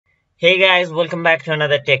Hey guys, welcome back to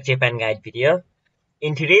another tech tip and guide video.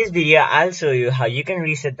 In today's video, I'll show you how you can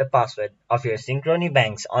reset the password of your Synchrony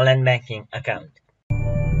Bank's online banking account.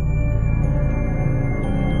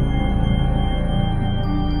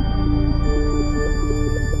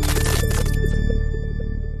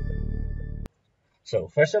 So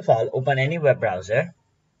first of all, open any web browser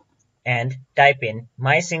and type in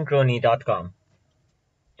mysynchrony.com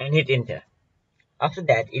and hit enter. After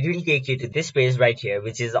that, it will take you to this page right here,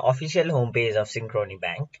 which is the official homepage of Synchrony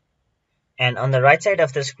Bank. And on the right side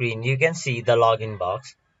of the screen, you can see the login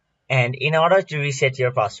box. And in order to reset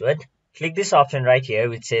your password, click this option right here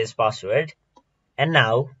which says password. And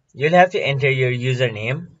now you'll have to enter your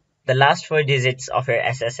username, the last 4 digits of your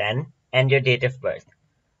SSN, and your date of birth.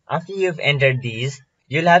 After you've entered these,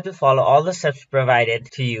 you'll have to follow all the steps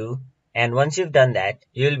provided to you. And once you've done that,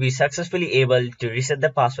 you'll be successfully able to reset the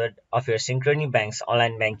password of your Synchrony Bank's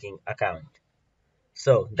online banking account.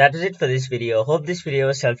 So that is it for this video. Hope this video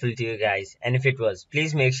was helpful to you guys, and if it was,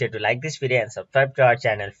 please make sure to like this video and subscribe to our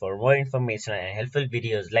channel for more information and helpful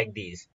videos like these.